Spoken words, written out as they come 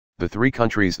The three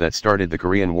countries that started the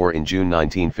Korean War in June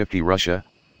 1950, Russia,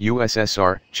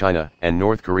 USSR, China, and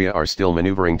North Korea, are still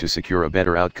maneuvering to secure a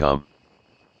better outcome.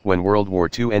 When World War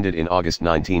II ended in August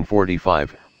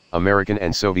 1945, American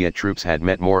and Soviet troops had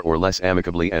met more or less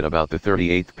amicably at about the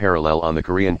 38th parallel on the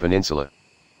Korean Peninsula.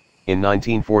 In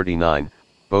 1949,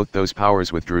 both those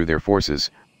powers withdrew their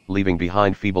forces, leaving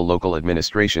behind feeble local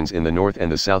administrations in the north and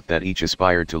the south that each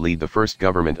aspired to lead the first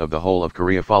government of the whole of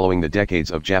Korea following the decades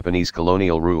of Japanese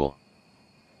colonial rule.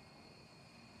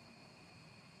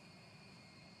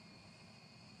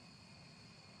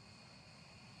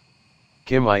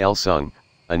 Kim Il-sung,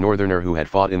 a northerner who had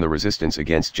fought in the resistance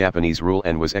against Japanese rule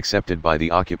and was accepted by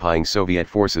the occupying Soviet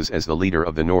forces as the leader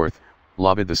of the North,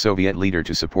 lobbied the Soviet leader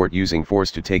to support using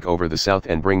force to take over the South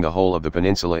and bring the whole of the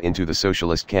peninsula into the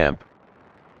socialist camp.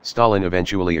 Stalin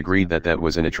eventually agreed that that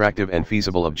was an attractive and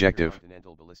feasible objective.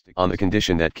 On the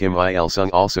condition that Kim Il-sung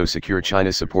also secure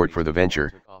China's support for the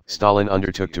venture, Stalin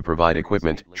undertook to provide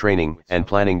equipment, training, and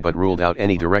planning, but ruled out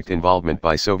any direct involvement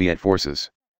by Soviet forces.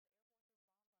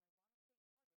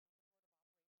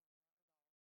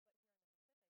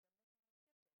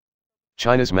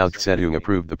 China's Mao Zedong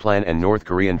approved the plan and North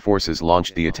Korean forces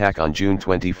launched the attack on June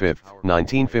 25,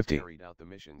 1950.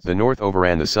 The North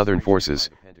overran the Southern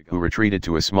forces, who retreated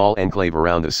to a small enclave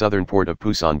around the southern port of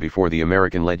Pusan before the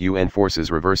American-led UN forces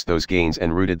reversed those gains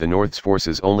and routed the North's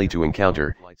forces only to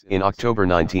encounter, in October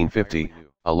 1950,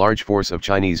 a large force of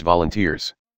Chinese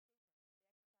volunteers.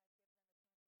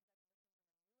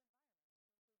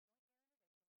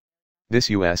 This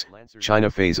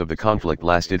U.S.-China phase of the conflict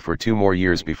lasted for 2 more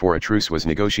years before a truce was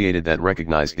negotiated that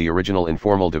recognized the original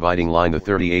informal dividing line, the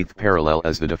 38th parallel,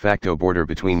 as the de facto border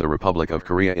between the Republic of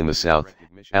Korea in the south,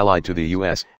 allied to the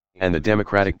U.S., and the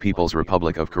Democratic People's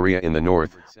Republic of Korea in the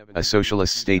north, a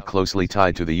socialist state closely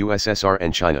tied to the USSR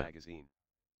and China.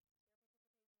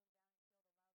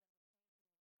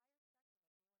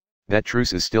 That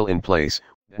truce is still in place,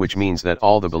 which means that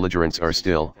all the belligerents are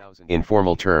still, in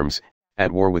formal terms,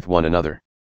 at war with one another.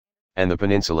 And the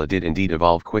peninsula did indeed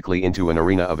evolve quickly into an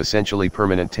arena of essentially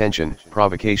permanent tension,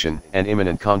 provocation, and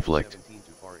imminent conflict.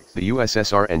 The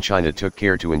USSR and China took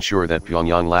care to ensure that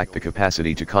Pyongyang lacked the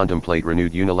capacity to contemplate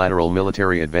renewed unilateral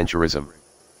military adventurism.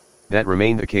 That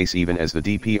remained the case even as the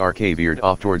DPRK veered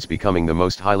off towards becoming the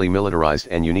most highly militarized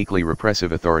and uniquely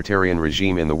repressive authoritarian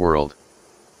regime in the world.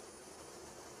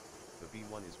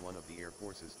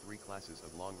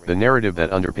 The narrative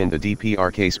that underpinned the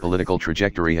DPRK's political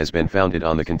trajectory has been founded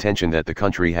on the contention that the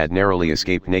country had narrowly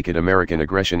escaped naked American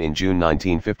aggression in June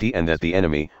 1950 and that the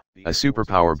enemy, a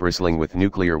superpower bristling with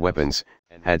nuclear weapons,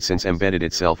 had since embedded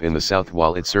itself in the South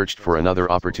while it searched for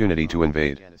another opportunity to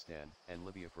invade.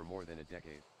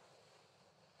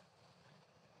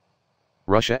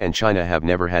 Russia and China have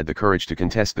never had the courage to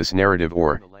contest this narrative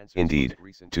or, indeed,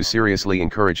 to seriously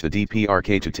encourage the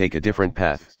DPRK to take a different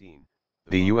path.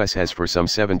 The U.S. has for some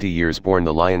 70 years borne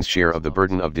the lion's share of the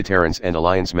burden of deterrence and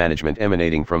alliance management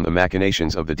emanating from the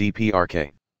machinations of the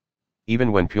DPRK.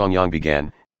 Even when Pyongyang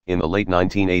began, in the late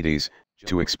 1980s,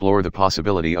 to explore the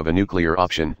possibility of a nuclear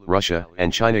option, Russia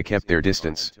and China kept their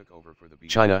distance.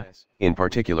 China, in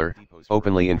particular,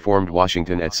 openly informed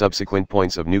Washington at subsequent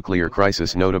points of nuclear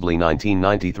crisis, notably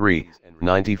 1993,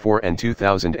 94 and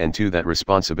 2002, that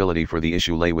responsibility for the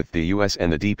issue lay with the U.S.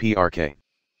 and the DPRK.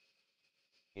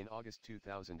 In August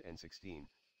 2016,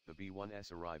 the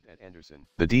B-1S arrived at Anderson.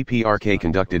 The DPRK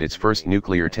conducted its first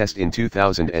nuclear test in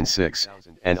 2006,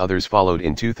 and others followed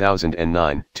in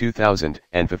 2009,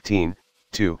 2015,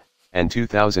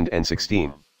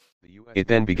 2016. It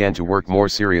then began to work more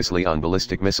seriously on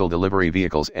ballistic missile delivery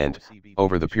vehicles and,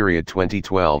 over the period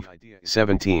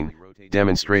 2012-17,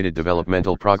 demonstrated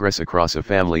developmental progress across a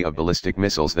family of ballistic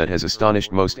missiles that has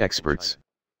astonished most experts.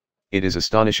 It is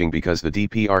astonishing because the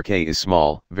DPRK is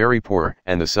small, very poor,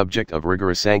 and the subject of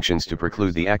rigorous sanctions to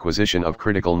preclude the acquisition of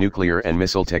critical nuclear and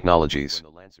missile technologies.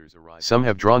 Some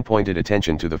have drawn pointed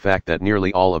attention to the fact that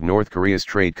nearly all of North Korea's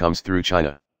trade comes through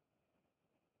China.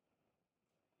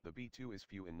 The B-2 is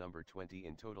few in number, 20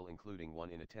 in total, including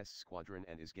one in a test squadron,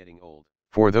 and is getting old.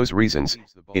 For those reasons,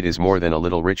 it is more than a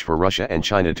little rich for Russia and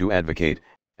China to advocate,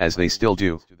 as they still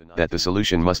do, that the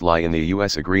solution must lie in the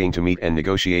U.S. agreeing to meet and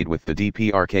negotiate with the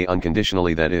DPRK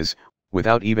unconditionally, that is,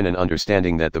 without even an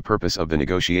understanding that the purpose of the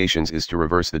negotiations is to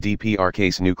reverse the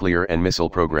DPRK's nuclear and missile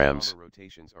programs.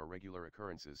 Rotations are regular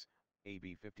occurrences.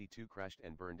 AB-52 crashed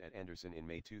and burned at Anderson in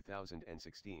May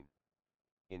 2016.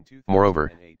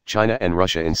 Moreover, China and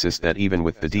Russia insist that even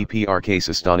with the DPRK's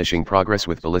astonishing progress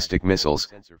with ballistic missiles,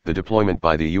 the deployment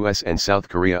by the US and South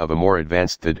Korea of a more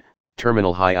advanced THAAD,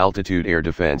 Terminal High Altitude Air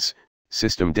Defense,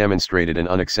 system demonstrated an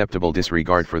unacceptable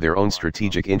disregard for their own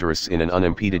strategic interests in an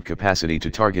unimpeded capacity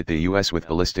to target the US with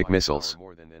ballistic missiles.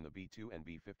 More than the B-2 and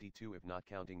B-52, if not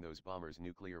counting those bombers,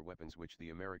 nuclear weapons which the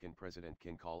American president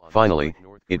can call on. Finally,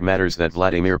 it matters that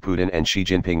Vladimir Putin and Xi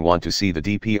Jinping want to see the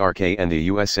DPRK and the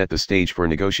US set the stage for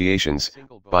negotiations,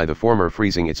 by the former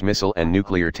freezing its missile and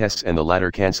nuclear tests and the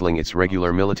latter cancelling its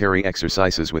regular military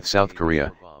exercises with South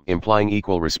Korea, implying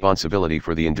equal responsibility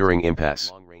for the enduring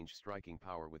impasse. Long-range striking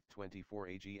power with 24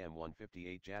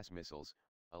 AGM-158 JAS missiles,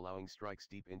 allowing strikes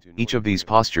deep into. Each of these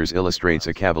postures illustrates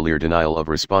a cavalier denial of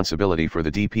responsibility for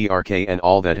the DPRK and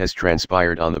all that has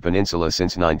transpired on the peninsula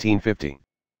since 1950.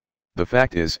 The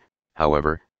fact is,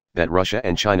 however, that Russia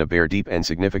and China bear deep and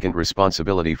significant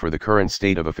responsibility for the current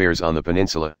state of affairs on the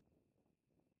peninsula.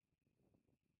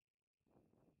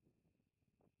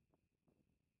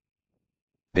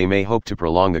 They may hope to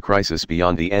prolong the crisis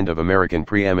beyond the end of American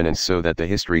preeminence so that the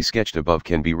history sketched above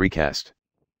can be recast.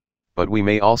 But we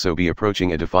may also be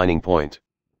approaching a defining point.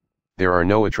 There are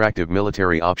no attractive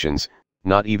military options,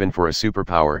 not even for a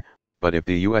superpower, but if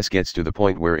the US gets to the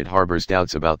point where it harbors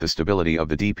doubts about the stability of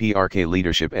the DPRK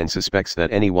leadership and suspects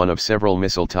that any one of several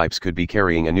missile types could be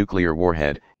carrying a nuclear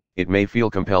warhead, it may feel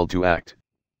compelled to act.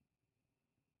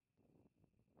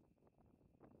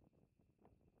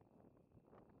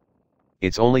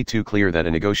 It's only too clear that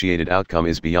a negotiated outcome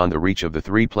is beyond the reach of the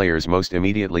three players most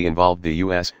immediately involved: the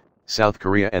US, South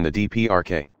Korea and the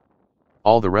DPRK.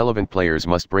 All the relevant players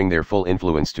must bring their full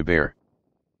influence to bear.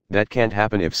 That can't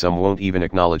happen if some won't even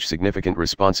acknowledge significant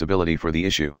responsibility for the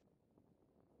issue.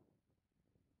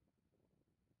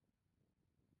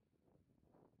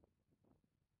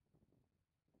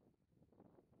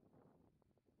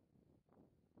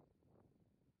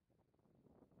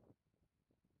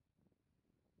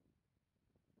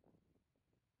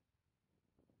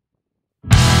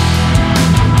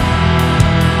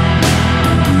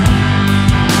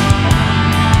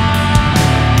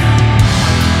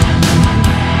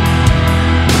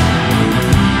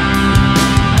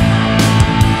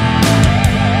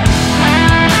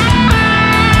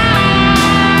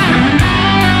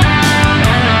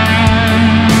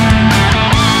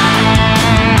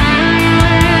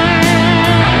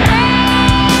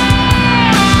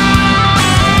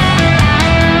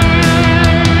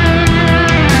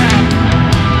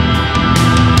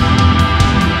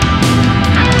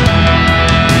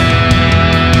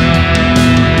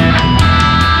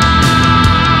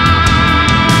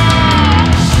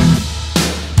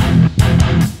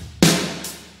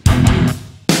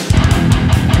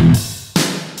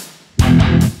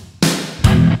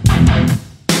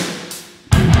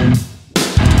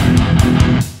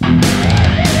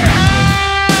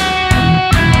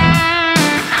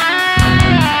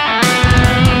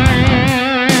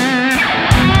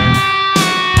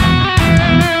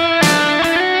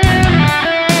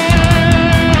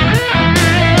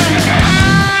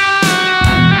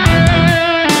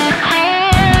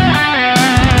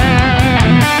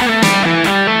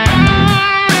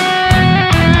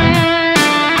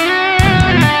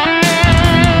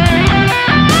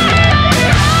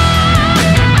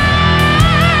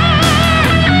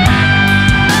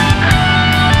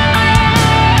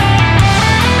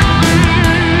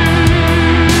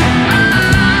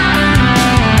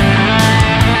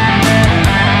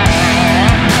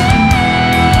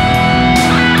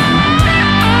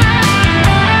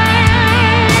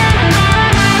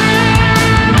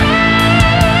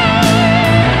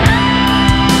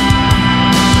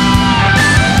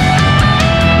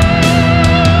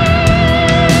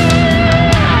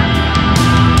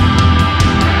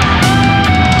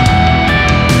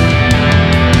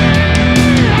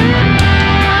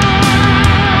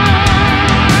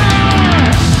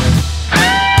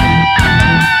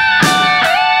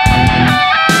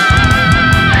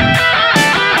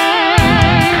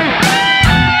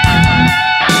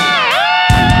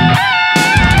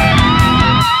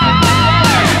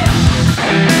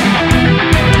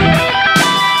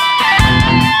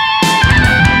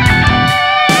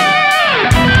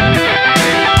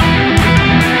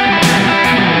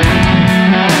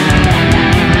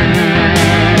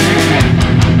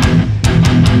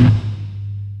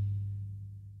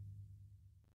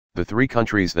 The three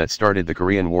countries that started the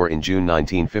Korean War in June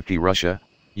 1950, Russia,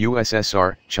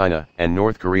 USSR, China, and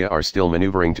North Korea, are still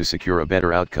maneuvering to secure a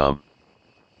better outcome.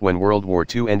 When World War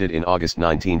II ended in August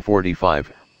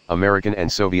 1945, American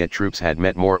and Soviet troops had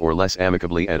met more or less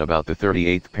amicably at about the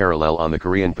 38th parallel on the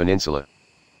Korean peninsula.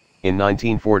 In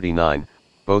 1949,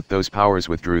 both those powers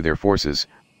withdrew their forces,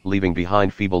 leaving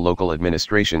behind feeble local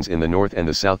administrations in the north and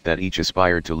the south that each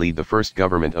aspired to lead the first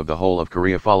government of the whole of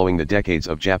Korea following the decades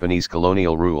of Japanese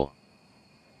colonial rule.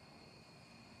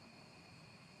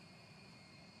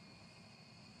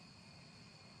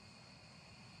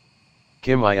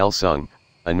 Kim Il-sung,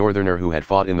 a northerner who had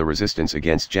fought in the resistance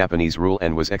against Japanese rule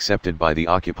and was accepted by the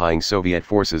occupying Soviet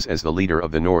forces as the leader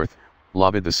of the North,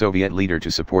 lobbied the Soviet leader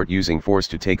to support using force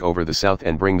to take over the South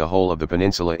and bring the whole of the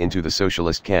peninsula into the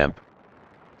socialist camp.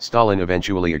 Stalin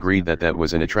eventually agreed that that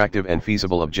was an attractive and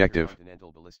feasible objective.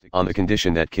 On the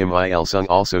condition that Kim Il-sung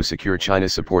also secure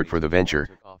China's support for the venture,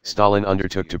 Stalin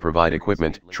undertook to provide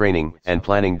equipment, training, and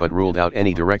planning but ruled out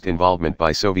any direct involvement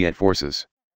by Soviet forces.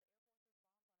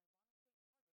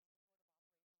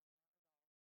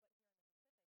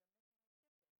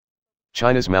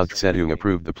 China's Mao Zedong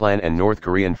approved the plan and North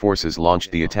Korean forces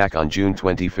launched the attack on June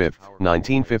 25,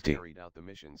 1950.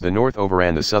 The North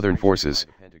overran the Southern forces,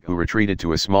 who retreated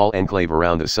to a small enclave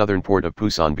around the southern port of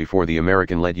Pusan before the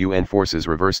American-led UN forces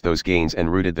reversed those gains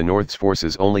and routed the North's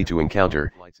forces only to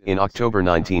encounter, in October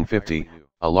 1950,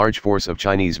 a large force of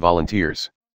Chinese volunteers.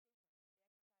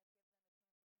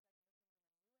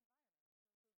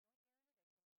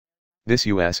 This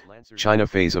U.S.-China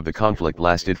phase of the conflict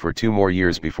lasted for 2 more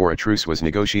years before a truce was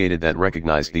negotiated that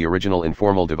recognized the original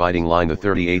informal dividing line, the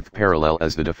 38th parallel,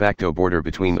 as the de facto border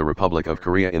between the Republic of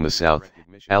Korea in the south,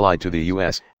 allied to the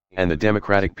U.S., and the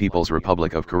Democratic People's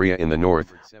Republic of Korea in the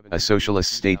north, a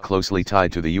socialist state closely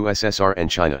tied to the USSR and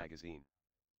China.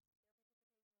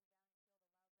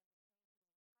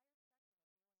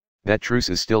 That truce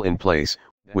is still in place,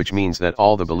 which means that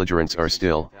all the belligerents are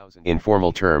still, in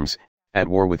formal terms, at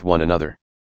war with one another.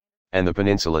 And the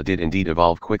peninsula did indeed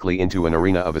evolve quickly into an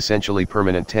arena of essentially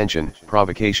permanent tension,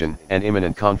 provocation, and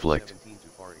imminent conflict.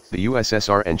 The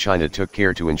USSR and China took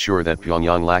care to ensure that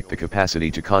Pyongyang lacked the capacity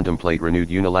to contemplate renewed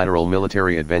unilateral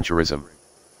military adventurism.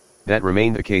 That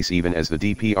remained the case even as the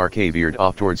DPRK veered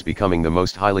off towards becoming the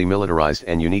most highly militarized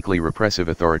and uniquely repressive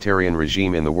authoritarian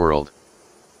regime in the world.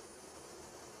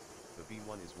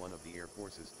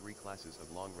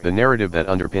 The narrative that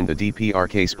underpinned the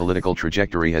DPRK's political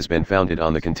trajectory has been founded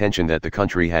on the contention that the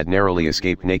country had narrowly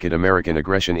escaped naked American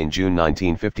aggression in June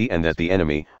 1950 and that the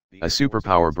enemy, a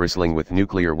superpower bristling with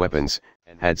nuclear weapons,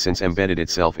 had since embedded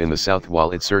itself in the South while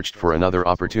it searched for another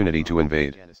opportunity to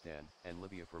invade.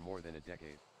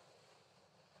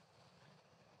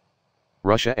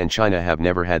 Russia and China have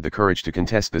never had the courage to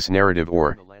contest this narrative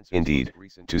or, indeed,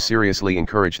 to seriously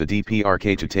encourage the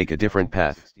DPRK to take a different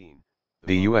path.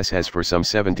 The U.S. has for some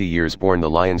 70 years borne the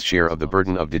lion's share of the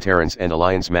burden of deterrence and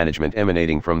alliance management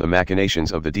emanating from the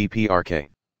machinations of the DPRK.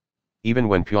 Even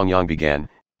when Pyongyang began,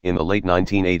 in the late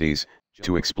 1980s,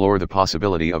 to explore the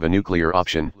possibility of a nuclear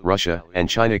option, Russia and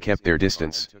China kept their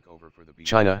distance.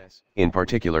 China, in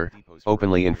particular,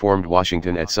 openly informed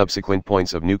Washington at subsequent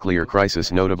points of nuclear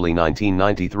crisis, notably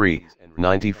 1993,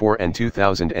 94 and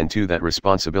 2002, that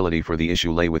responsibility for the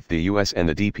issue lay with the U.S. and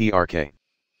the DPRK.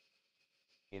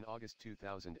 In August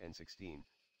 2016,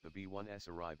 the B-1S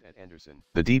arrived at Anderson.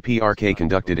 The DPRK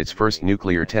conducted its first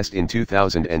nuclear test in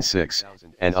 2006,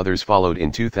 and others followed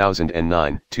in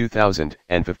 2009,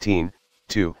 2015,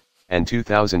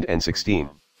 2016.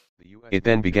 It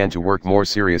then began to work more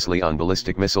seriously on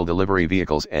ballistic missile delivery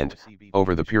vehicles and,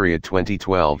 over the period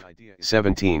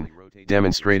 2012-17,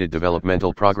 demonstrated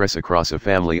developmental progress across a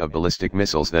family of ballistic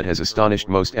missiles that has astonished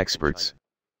most experts.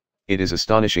 It is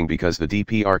astonishing because the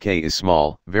DPRK is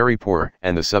small, very poor,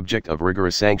 and the subject of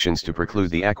rigorous sanctions to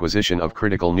preclude the acquisition of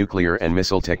critical nuclear and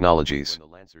missile technologies.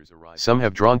 Some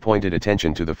have drawn pointed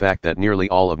attention to the fact that nearly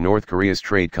all of North Korea's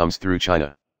trade comes through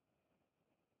China.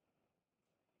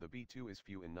 The B-2 is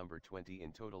few in number, 20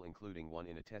 in total, including one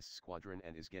in a test squadron,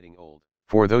 and is getting old.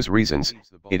 For those reasons,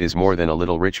 it is more than a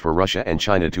little rich for Russia and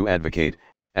China to advocate,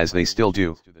 as they still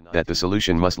do, that the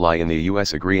solution must lie in the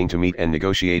U.S. agreeing to meet and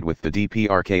negotiate with the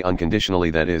DPRK unconditionally,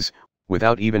 that is,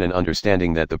 without even an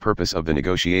understanding that the purpose of the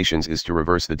negotiations is to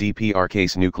reverse the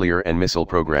DPRK's nuclear and missile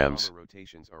programs.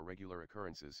 Rotations are regular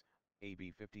occurrences.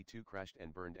 AB-52 crashed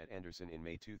and burned at Anderson in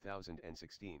May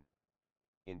 2016.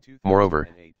 Moreover,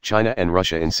 China and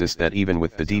Russia insist that even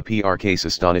with the DPRK's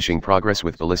astonishing progress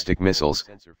with ballistic missiles,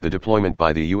 the deployment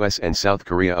by the US and South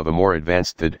Korea of a more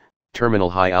advanced THAAD, Terminal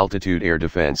High-Altitude Air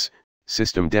Defense,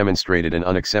 system demonstrated an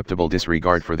unacceptable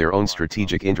disregard for their own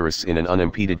strategic interests in an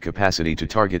unimpeded capacity to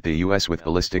target the US with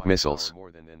ballistic missiles.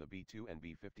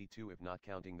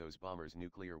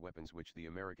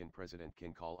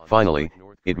 Finally,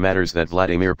 it matters that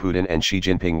Vladimir Putin and Xi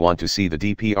Jinping want to see the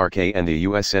DPRK and the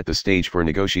US set the stage for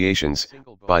negotiations,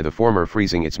 by the former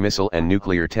freezing its missile and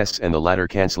nuclear tests and the latter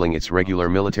cancelling its regular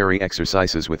military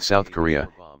exercises with South Korea,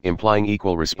 implying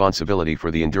equal responsibility for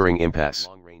the enduring impasse.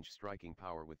 Long-range striking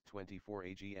power with 24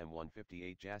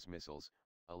 AGM-158 JAS missiles,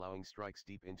 allowing strikes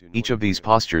deep into. Each of these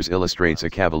postures illustrates a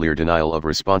cavalier denial of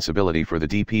responsibility for the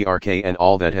DPRK and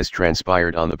all that has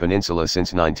transpired on the peninsula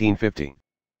since 1950.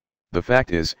 The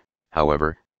fact is,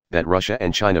 however, that Russia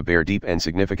and China bear deep and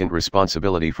significant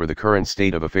responsibility for the current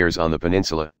state of affairs on the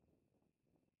peninsula.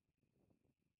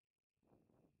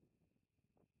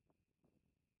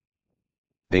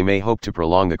 They may hope to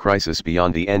prolong the crisis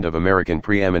beyond the end of American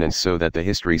preeminence so that the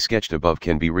history sketched above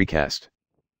can be recast.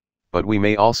 But we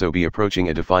may also be approaching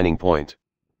a defining point.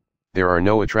 There are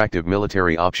no attractive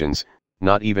military options,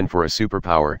 not even for a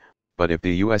superpower, but if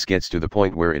the US gets to the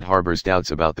point where it harbors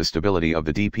doubts about the stability of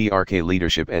the DPRK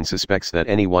leadership and suspects that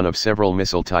any one of several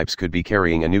missile types could be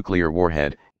carrying a nuclear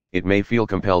warhead, it may feel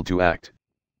compelled to act.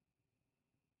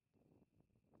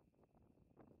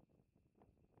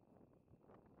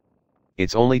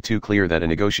 It's only too clear that a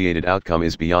negotiated outcome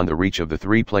is beyond the reach of the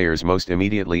three players most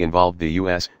immediately involved: the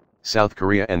US, South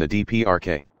Korea and the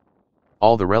DPRK.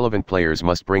 All the relevant players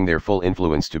must bring their full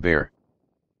influence to bear.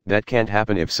 That can't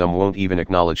happen if some won't even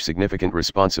acknowledge significant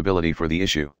responsibility for the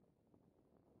issue.